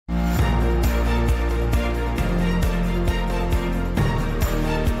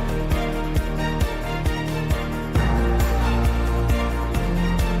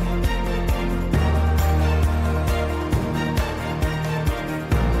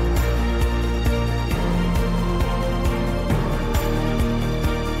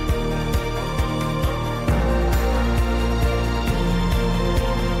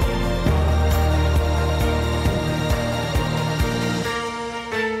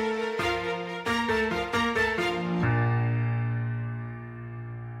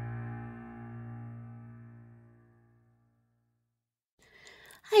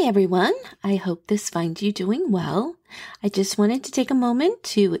Hi, everyone. I hope this finds you doing well. I just wanted to take a moment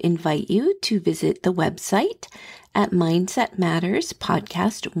to invite you to visit the website at Mindset Matters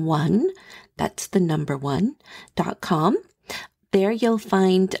Podcast 1. That's the number 1.com. There you'll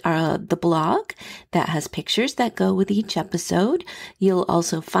find the blog that has pictures that go with each episode. You'll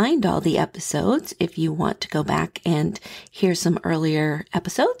also find all the episodes if you want to go back and hear some earlier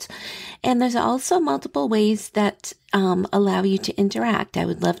episodes. And there's also multiple ways that allow you to interact. I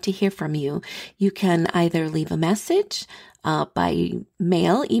would love to hear from you. You can either leave a message by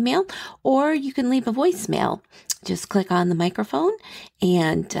email, or you can leave a voicemail. Just click on the microphone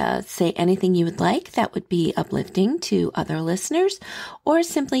and say anything you would like that would be uplifting to other listeners, or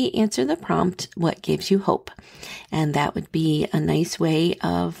simply answer the prompt, what gives you hope? And that would be a nice way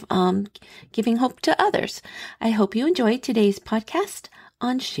of giving hope to others. I hope you enjoyed today's podcast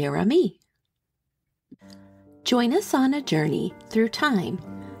on Cher Ami. Join us on a journey through time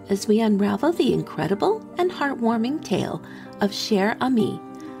as we unravel the incredible and heartwarming tale of Cher Ami,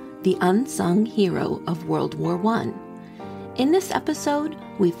 the unsung hero of World War I. In this episode,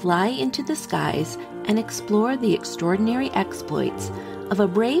 we fly into the skies and explore the extraordinary exploits of a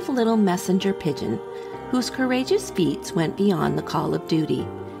brave little messenger pigeon whose courageous feats went beyond the call of duty.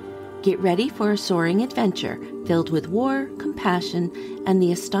 Get ready for a soaring adventure filled with war, compassion, and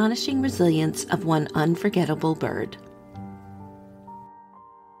the astonishing resilience of one unforgettable bird.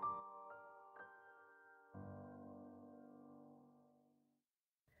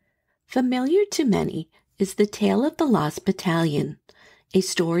 Familiar to many is the tale of the Lost Battalion, a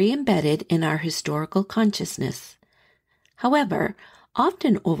story embedded in our historical consciousness. However,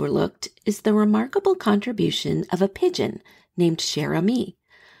 often overlooked is the remarkable contribution of a pigeon named Cher Ami,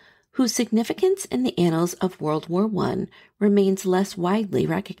 whose significance in the annals of World War I remains less widely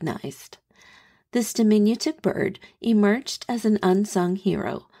recognized. This diminutive bird emerged as an unsung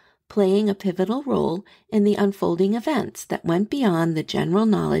hero, playing a pivotal role in the unfolding events that went beyond the general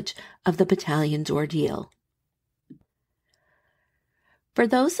knowledge of the battalion's ordeal. For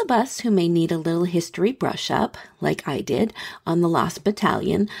those of us who may need a little history brush-up, like I did, on the Lost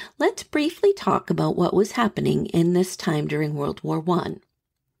Battalion, let's briefly talk about what was happening in this time during World War I.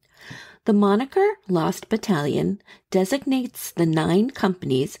 The moniker Lost Battalion designates the 9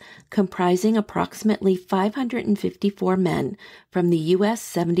 companies comprising approximately 554 men from the U.S.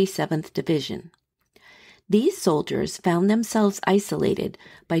 77th Division. These soldiers found themselves isolated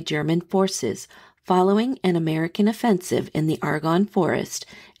by German forces following an American offensive in the Argonne Forest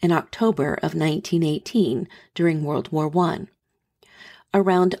in October of 1918 during World War I.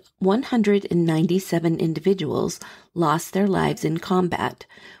 Around 197 individuals lost their lives in combat,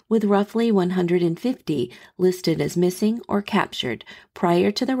 with roughly 150 listed as missing or captured prior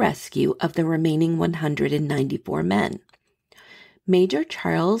to the rescue of the remaining 194 men. Major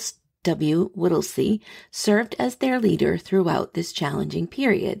Charles W. Whittlesey served as their leader throughout this challenging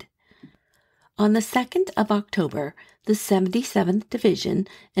period. On the 2nd of October, the 77th Division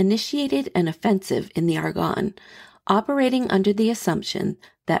initiated an offensive in the Argonne, operating under the assumption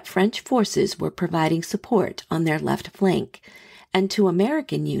that French forces were providing support on their left flank, and 2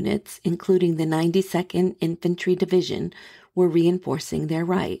 American units, including the 92nd Infantry Division, were reinforcing their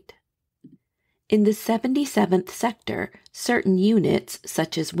right. In the 77th Sector, certain units,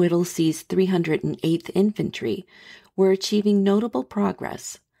 such as Whittlesey's 308th Infantry, were achieving notable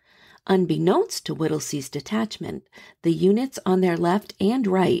progress. Unbeknownst to Whittlesey's detachment, the units on their left and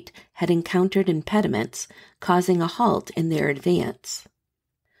right had encountered impediments, causing a halt in their advance.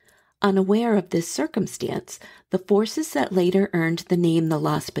 Unaware of this circumstance, the forces that later earned the name the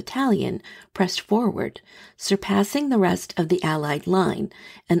Lost Battalion pressed forward, surpassing the rest of the Allied line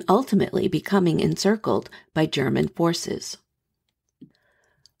and ultimately becoming encircled by German forces.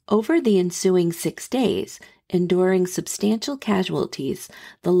 Over the ensuing 6 days, enduring substantial casualties,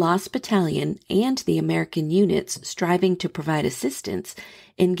 the Lost Battalion and the American units striving to provide assistance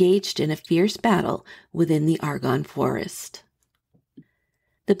engaged in a fierce battle within the Argonne Forest.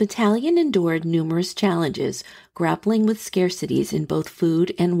 The battalion endured numerous challenges, grappling with scarcities in both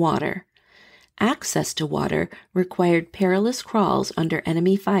food and water. Access to water required perilous crawls under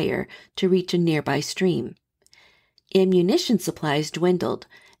enemy fire to reach a nearby stream. Ammunition supplies dwindled,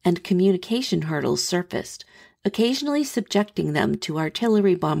 and communication hurdles surfaced, occasionally subjecting them to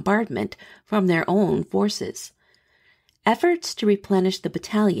artillery bombardment from their own forces. Efforts to replenish the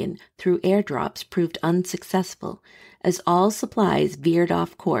battalion through airdrops proved unsuccessful, as all supplies veered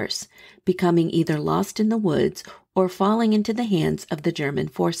off course, becoming either lost in the woods or falling into the hands of the German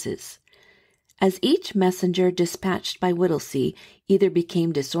forces. As each messenger dispatched by Whittlesey either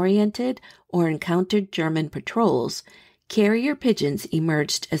became disoriented or encountered German patrols, carrier pigeons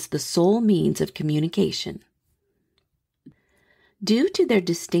emerged as the sole means of communication. Due to their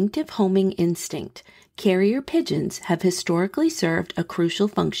distinctive homing instinct, carrier pigeons have historically served a crucial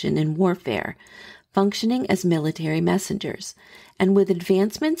function in warfare, functioning as military messengers, and with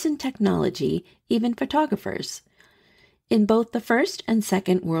advancements in technology, even photographers. In both the First and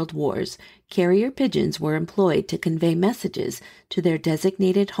Second World Wars, carrier pigeons were employed to convey messages to their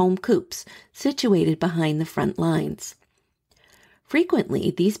designated home coops situated behind the front lines.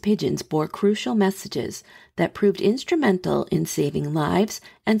 Frequently, these pigeons bore crucial messages that proved instrumental in saving lives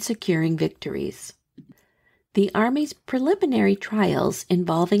and securing victories. The Army's preliminary trials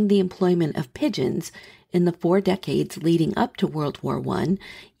involving the employment of pigeons in the 4 decades leading up to World War I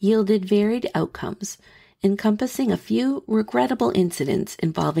yielded varied outcomes, encompassing a few regrettable incidents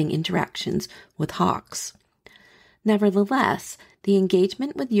involving interactions with hawks. Nevertheless, the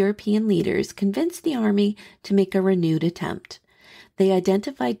engagement with European leaders convinced the Army to make a renewed attempt. They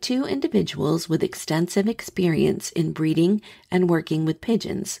identified 2 individuals with extensive experience in breeding and working with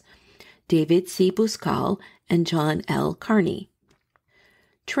pigeons, David C. Buscal and John L. Carney.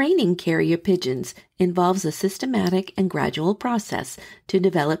 Training carrier pigeons involves a systematic and gradual process to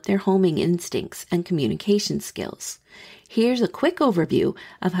develop their homing instincts and communication skills. Here's a quick overview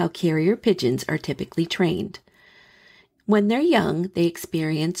of how carrier pigeons are typically trained. When they're young, they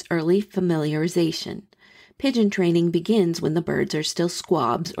experience early familiarization. Pigeon training begins when the birds are still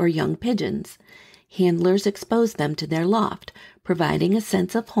squabs or young pigeons. Handlers expose them to their loft, providing a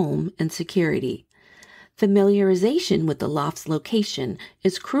sense of home and security. Familiarization with the loft's location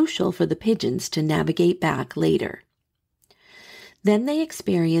is crucial for the pigeons to navigate back later. Then they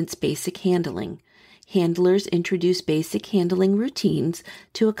experience basic handling. Handlers introduce basic handling routines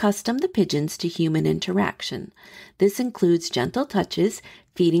to accustom the pigeons to human interaction. This includes gentle touches,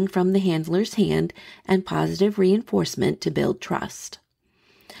 feeding from the handler's hand, and positive reinforcement to build trust.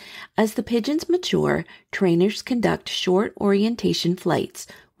 As the pigeons mature, trainers conduct short orientation flights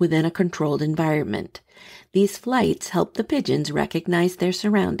within a controlled environment. These flights help the pigeons recognize their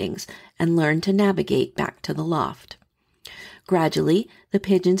surroundings and learn to navigate back to the loft. Gradually, the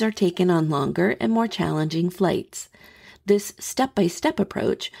pigeons are taken on longer and more challenging flights. This step-by-step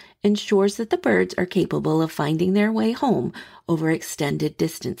approach ensures that the birds are capable of finding their way home over extended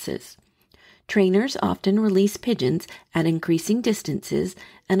distances. Trainers often release pigeons at increasing distances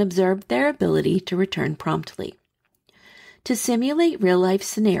and observe their ability to return promptly. To simulate real-life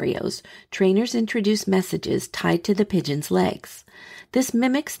scenarios, trainers introduce messages tied to the pigeon's legs. This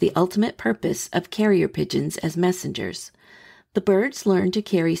mimics the ultimate purpose of carrier pigeons as messengers. The birds learn to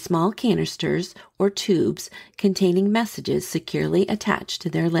carry small canisters or tubes containing messages securely attached to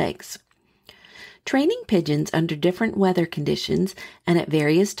their legs. Training pigeons under different weather conditions and at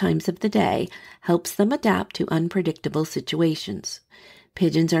various times of the day helps them adapt to unpredictable situations.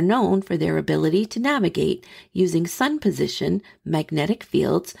 Pigeons are known for their ability to navigate using sun position, magnetic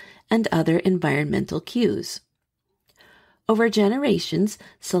fields, and other environmental cues. Over generations,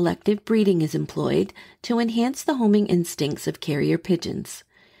 selective breeding is employed to enhance the homing instincts of carrier pigeons.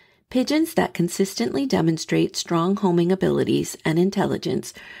 Pigeons that consistently demonstrate strong homing abilities and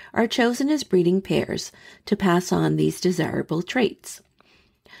intelligence are chosen as breeding pairs to pass on these desirable traits.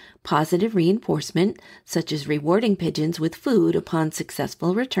 Positive reinforcement, such as rewarding pigeons with food upon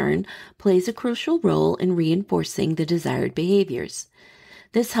successful return, plays a crucial role in reinforcing the desired behaviors.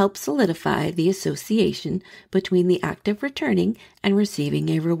 This helps solidify the association between the act of returning and receiving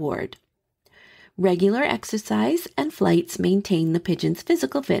a reward. Regular exercise and flights maintain the pigeon's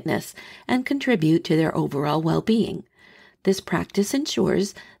physical fitness and contribute to their overall well-being. This practice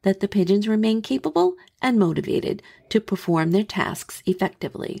ensures that the pigeons remain capable and motivated to perform their tasks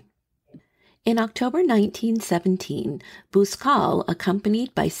effectively. In October 1917, Buscal,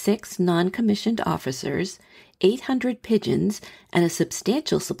 accompanied by 6 non-commissioned officers, 800 pigeons, and a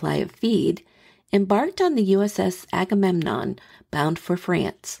substantial supply of feed, embarked on the USS Agamemnon, bound for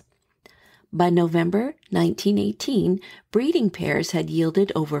France. By November 1918, breeding pairs had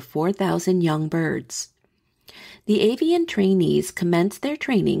yielded over 4,000 young birds. The avian trainees commenced their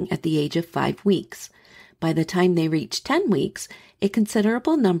training at the age of 5 weeks. By the time they reached 10 weeks, a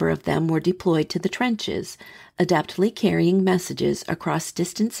considerable number of them were deployed to the trenches, adeptly carrying messages across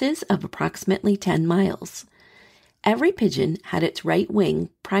distances of approximately 10 miles. Every pigeon had its right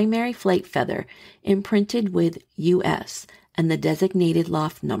wing primary flight feather imprinted with US and the designated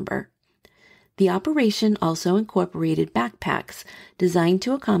loft number. The operation also incorporated backpacks designed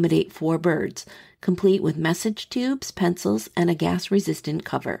to accommodate 4 birds, complete with message tubes, pencils, and a gas-resistant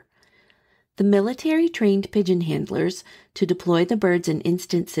cover. The military trained pigeon handlers to deploy the birds in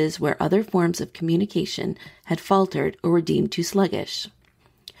instances where other forms of communication had faltered or were deemed too sluggish.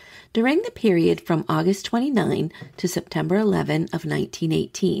 During the period from August 29 to September 11 of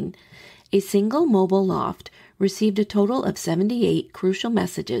 1918, a single mobile loft received a total of 78 crucial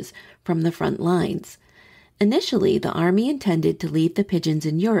messages from the front lines. Initially, the Army intended to leave the pigeons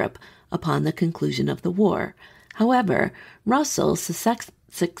in Europe upon the conclusion of the war. However, Russell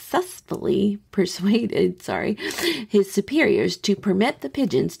successfully persuaded his superiors to permit the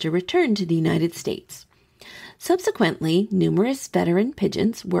pigeons to return to the United States. Subsequently, numerous veteran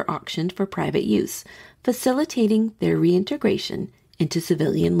pigeons were auctioned for private use, facilitating their reintegration into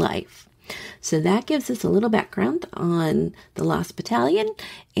civilian life. So that gives us a little background on the Lost Battalion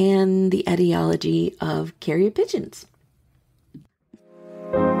and the etiology of carrier pigeons.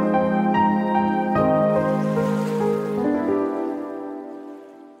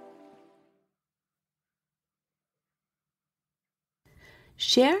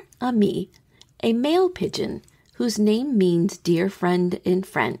 Cher Ami, a male pigeon whose name means dear friend in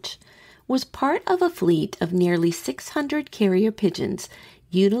French, was part of a fleet of nearly 600 carrier pigeons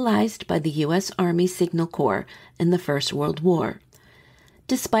utilized by the U.S. Army Signal Corps in the First World War.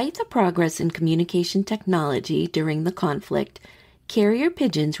 Despite the progress in communication technology during the conflict, carrier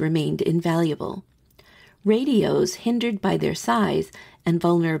pigeons remained invaluable. Radios, hindered by their size and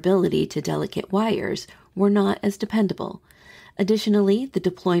vulnerability to delicate wires, were not as dependable. Additionally, the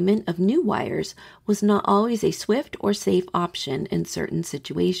deployment of new wires was not always a swift or safe option in certain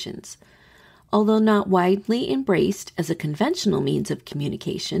situations. Although not widely embraced as a conventional means of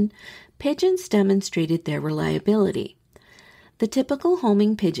communication, pigeons demonstrated their reliability. The typical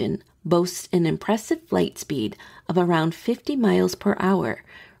homing pigeon boasts an impressive flight speed of around 50 miles per hour,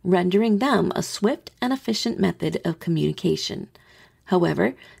 rendering them a swift and efficient method of communication.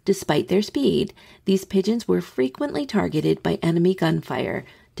 However, despite their speed, these pigeons were frequently targeted by enemy gunfire,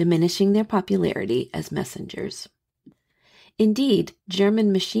 diminishing their popularity as messengers. Indeed,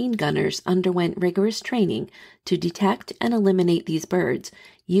 German machine gunners underwent rigorous training to detect and eliminate these birds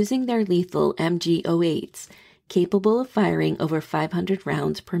using their lethal MG-08s, capable of firing over 500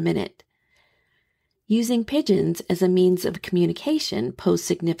 rounds per minute. Using pigeons as a means of communication posed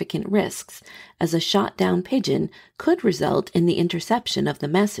significant risks, as a shot-down pigeon could result in the interception of the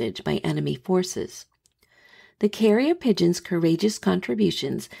message by enemy forces. The carrier pigeon's courageous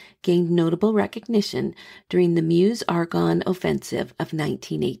contributions gained notable recognition during the Meuse-Argonne Offensive of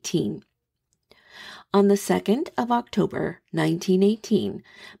 1918. On the 2nd of October, 1918,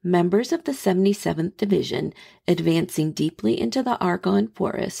 members of the 77th Division, advancing deeply into the Argonne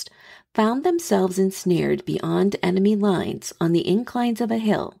forest, found themselves ensnared beyond enemy lines on the inclines of a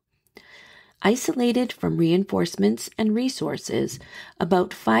hill. Isolated from reinforcements and resources,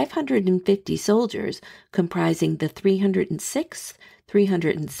 about 550 soldiers comprising the 306th,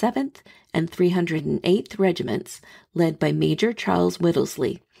 307th, and 308th Regiments, led by Major Charles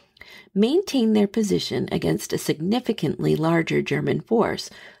Whittlesey, maintained their position against a significantly larger German force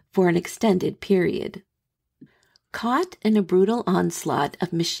for an extended period. Caught in a brutal onslaught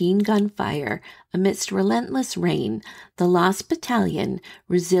of machine gun fire amidst relentless rain, the Lost Battalion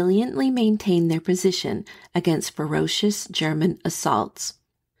resiliently maintained their position against ferocious German assaults.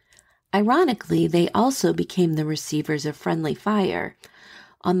 Ironically, they also became the receivers of friendly fire.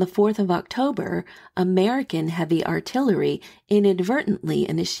 On the 4th of October, American heavy artillery inadvertently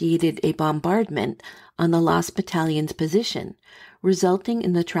initiated a bombardment on the Lost Battalion's position, resulting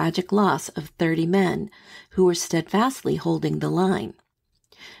in the tragic loss of 30 men who were steadfastly holding the line.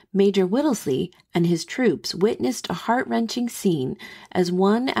 Major Whittlesey and his troops witnessed a heart-wrenching scene as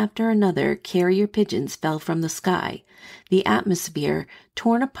one after another carrier pigeons fell from the sky, the atmosphere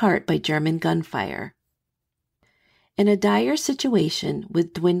torn apart by German gunfire. In a dire situation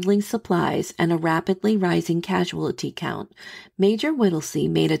with dwindling supplies and a rapidly rising casualty count, Major Whittlesey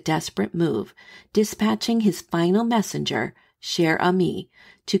made a desperate move, dispatching his final messenger, Cher Ami,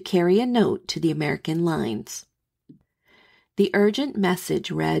 to carry a note to the American lines. The urgent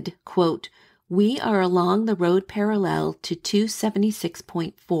message read, quote, "We are along the road parallel to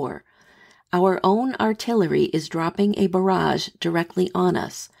 276.4. Our own artillery is dropping a barrage directly on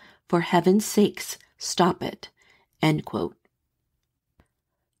us. For heaven's sakes, stop it." End quote.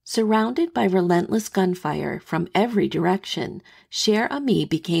 Surrounded by relentless gunfire from every direction, Cher Ami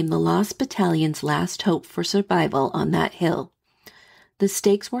became the Lost Battalion's last hope for survival on that hill. The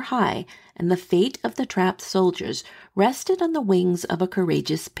stakes were high, and the fate of the trapped soldiers rested on the wings of a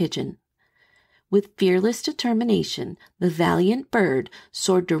courageous pigeon. With fearless determination, the valiant bird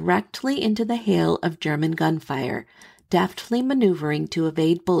soared directly into the hail of German gunfire, deftly maneuvering to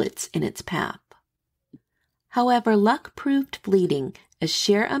evade bullets in its path. However, luck proved fleeting as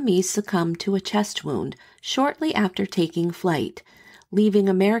Cher Ami succumbed to a chest wound shortly after taking flight, leaving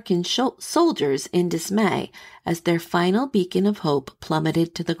American soldiers in dismay as their final beacon of hope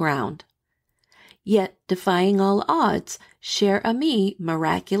plummeted to the ground. Yet, defying all odds, Cher Ami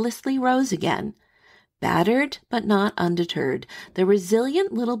miraculously rose again. Battered but not undeterred, the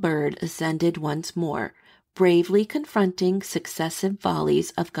resilient little bird ascended once more, bravely confronting successive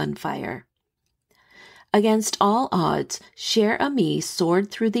volleys of gunfire. Against all odds, Cher Ami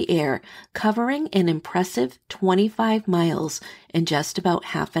soared through the air, covering an impressive 25 miles in just about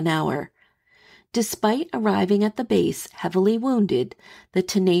half an hour. Despite arriving at the base heavily wounded, the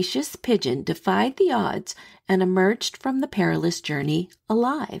tenacious Pigeon defied the odds and emerged from the perilous journey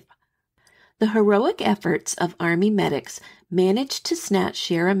alive. The heroic efforts of Army medics managed to snatch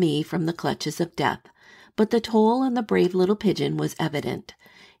Cher Ami from the clutches of death, but the toll on the brave little pigeon was evident.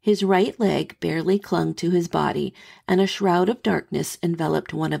 His right leg barely clung to his body, and a shroud of darkness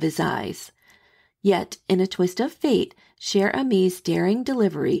enveloped one of his eyes. Yet, in a twist of fate, Cher Ami's daring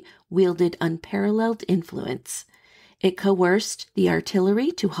delivery wielded unparalleled influence. It coerced the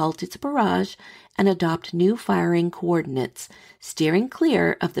artillery to halt its barrage and adopt new firing coordinates, steering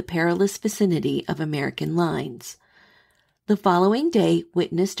clear of the perilous vicinity of American lines. The following day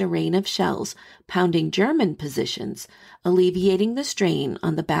witnessed a rain of shells pounding German positions, alleviating the strain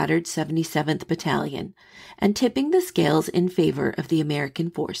on the battered 77th Battalion, and tipping the scales in favor of the American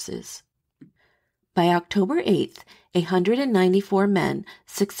forces. By October 8th, 194 men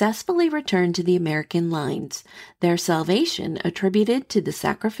successfully returned to the American lines, their salvation attributed to the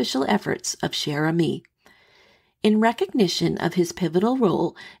sacrificial efforts of Cher Ami. In recognition of his pivotal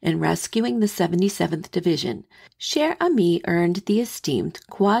role in rescuing the 77th Division, Cher Ami earned the esteemed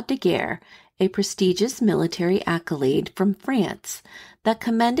Croix de Guerre, a prestigious military accolade from France that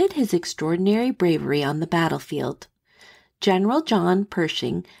commended his extraordinary bravery on the battlefield. General John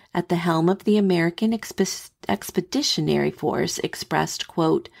Pershing, at the helm of the American Expeditionary Force, expressed,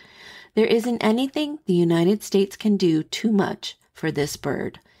 quote, "There isn't anything the United States can do too much for this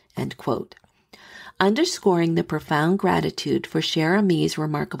bird," end quote, underscoring the profound gratitude for Cher Ami's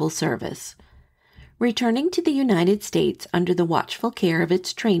remarkable service. Returning to the United States under the watchful care of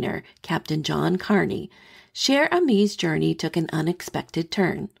its trainer, Captain John Carney, Cher Ami's journey took an unexpected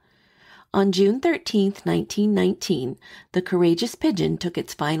turn. On June 13, 1919, the courageous Pigeon took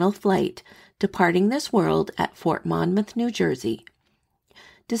its final flight, departing this world at Fort Monmouth, New Jersey.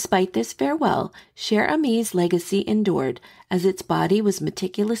 Despite this farewell, Cher Ami's legacy endured as its body was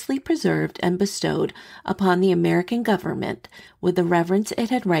meticulously preserved and bestowed upon the American government with the reverence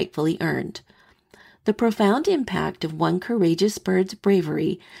it had rightfully earned. The profound impact of one courageous bird's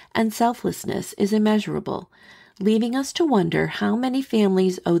bravery and selflessness is immeasurable, leaving us to wonder how many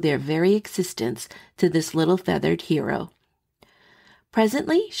families owe their very existence to this little feathered hero.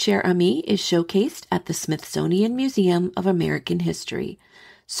 Presently, Cher Ami is showcased at the Smithsonian Museum of American History,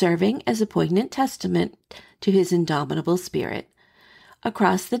 serving as a poignant testament to his indomitable spirit.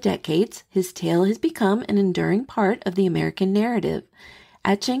 Across the decades, his tale has become an enduring part of the American narrative,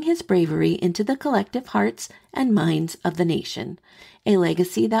 etching his bravery into the collective hearts and minds of the nation, a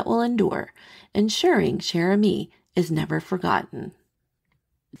legacy that will endure, ensuring Cher Ami is never forgotten.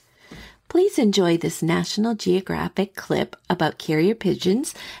 Please enjoy this National Geographic clip about carrier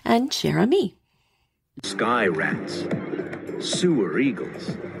pigeons and Cher Ami. Sky rats, sewer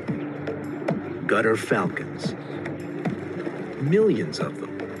eagles, gutter falcons, millions of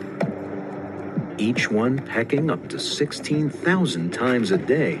them, each one pecking up to 16,000 times a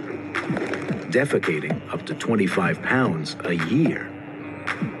day, defecating up to 25 pounds a year,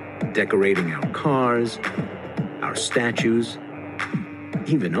 decorating our cars, our statues,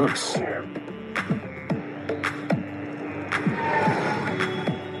 even us.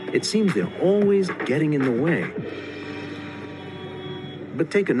 It seems they're always getting in the way. But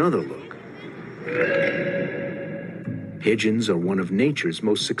take another look. Pigeons are one of nature's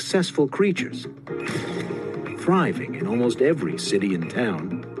most successful creatures, thriving in almost every city and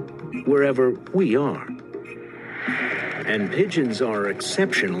town, wherever we are. And pigeons are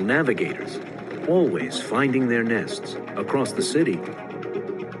exceptional navigators, always finding their nests across the city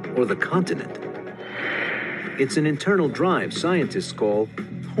or the continent. It's an internal drive scientists call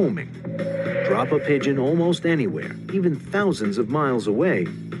homing. Drop a pigeon almost anywhere, even thousands of miles away,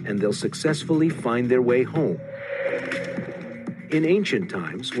 and they'll successfully find their way home. In ancient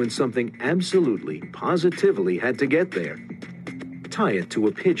times, when something absolutely, positively had to get there, tie it to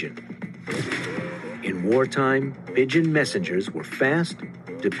a pigeon. In wartime, pigeon messengers were fast,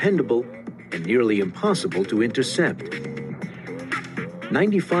 dependable, and nearly impossible to intercept.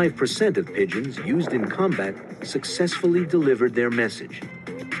 95% of pigeons used in combat successfully delivered their message.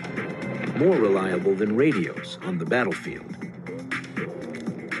 More reliable than radios on the battlefield.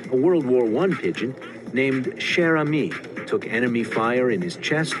 A World War I pigeon named Cher Ami took enemy fire in his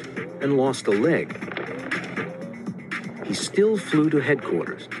chest and lost a leg. He still flew to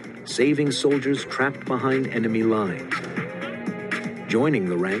headquarters, saving soldiers trapped behind enemy lines. Joining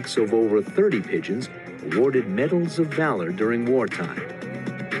the ranks of over 30 pigeons awarded medals of valor during wartime.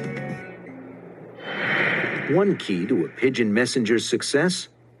 One key to a pigeon messenger's success: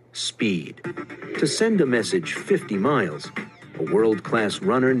 speed. To send a message 50 miles, a world-class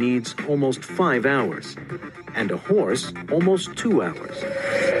runner needs almost 5 hours, and a horse almost 2 hours.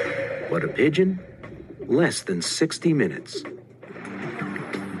 But a pigeon? Less than 60 minutes.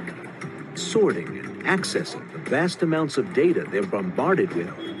 Sorting and accessing the vast amounts of data they're bombarded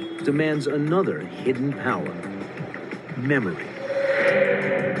with demands another hidden power: memory.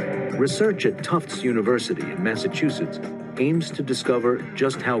 Research at Tufts University in Massachusetts aims to discover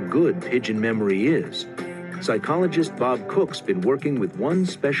just how good pigeon memory is. Psychologist Bob Cook's been working with one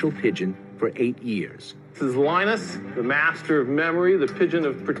special pigeon for 8 years. This is Linus, the master of memory, the pigeon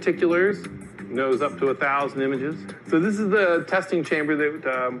of particulars. Knows up to 1,000 images. So this is the testing chamber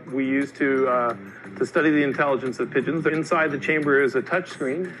that we use to study the intelligence of pigeons. Inside the chamber is a touch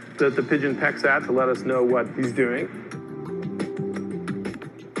screen that the pigeon pecks at to let us know what he's doing.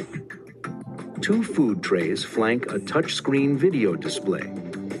 2 food trays flank a touchscreen video display.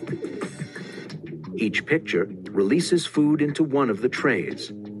 Each picture releases food into one of the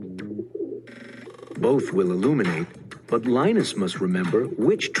trays. Both will illuminate, but Linus must remember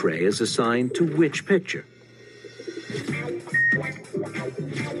which tray is assigned to which picture.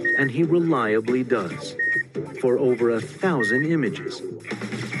 And he reliably does, for over 1,000 images,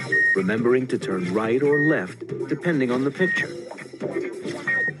 remembering to turn right or left depending on the picture.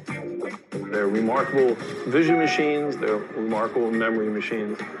 They're remarkable vision machines, they're remarkable memory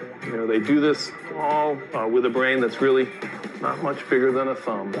machines. You know, they do this all with a brain that's really not much bigger than a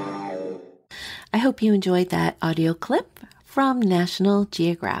thumb. I hope you enjoyed that audio clip from National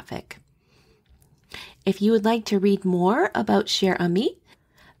Geographic. If you would like to read more about Cher Ami,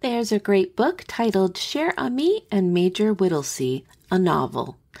 there's a great book titled Cher Ami and Major Whittlesey, a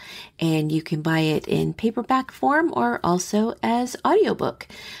novel. And you can buy it in paperback form or also as audiobook.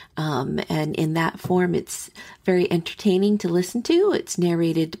 And in that form, it's very entertaining to listen to. It's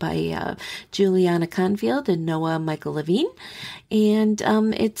narrated by Julianna Confield and Noah Michael Levine. And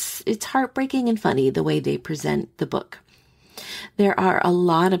it's heartbreaking and funny the way they present the book. There are a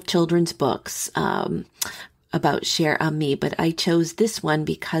lot of children's books about Cher Ami, but I chose this one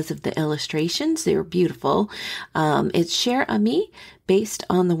because of the illustrations. They were beautiful. It's Cher Ami, based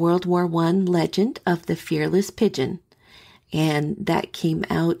on the World War I legend of the fearless pigeon. And that came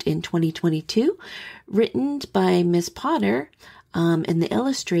out in 2022, written by Miss Potter, and the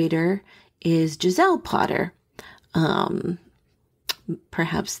illustrator is Giselle Potter.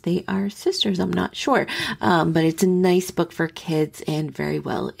 Perhaps they are sisters, I'm not sure. But it's a nice book for kids and very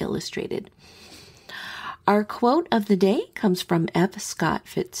well illustrated. Our quote of the day comes from F. Scott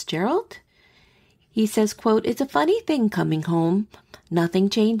Fitzgerald. He says, quote, "It's a funny thing coming home. Nothing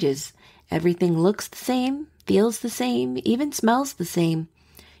changes. Everything looks the same, feels the same, even smells the same.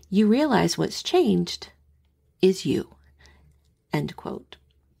 You realize what's changed is you." End quote.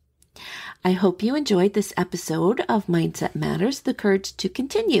 I hope you enjoyed this episode of Mindset Matters, The Courage to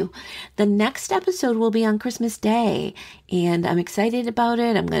Continue. The next episode will be on Christmas Day, and I'm excited about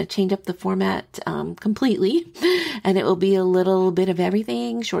it. I'm going to change up the format completely, and it will be a little bit of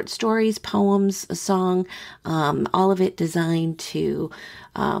everything, short stories, poems, a song, all of it designed to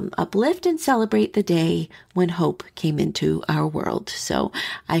uplift and celebrate the day when hope came into our world. So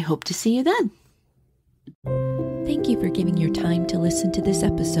I hope to see you then. Thank you for giving your time to listen to this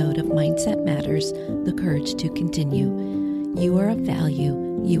episode of Mindset Matters, The Courage to Continue. You are of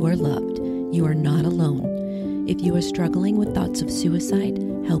value. You are loved. You are not alone. If you are struggling with thoughts of suicide,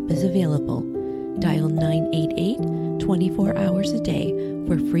 help is available. Dial 988 24 hours a day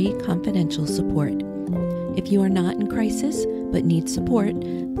for free confidential support. If you are not in crisis but need support,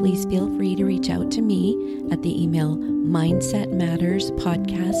 please feel free to reach out to me at the email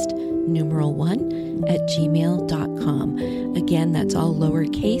mindsetmatterspodcast1@gmail.com. Again, that's all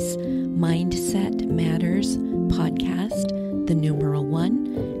lowercase,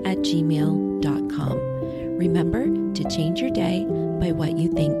 mindsetmatterspodcast1@gmail.com. Remember to change your day by what you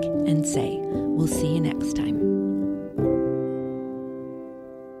think and say. We'll see you next time.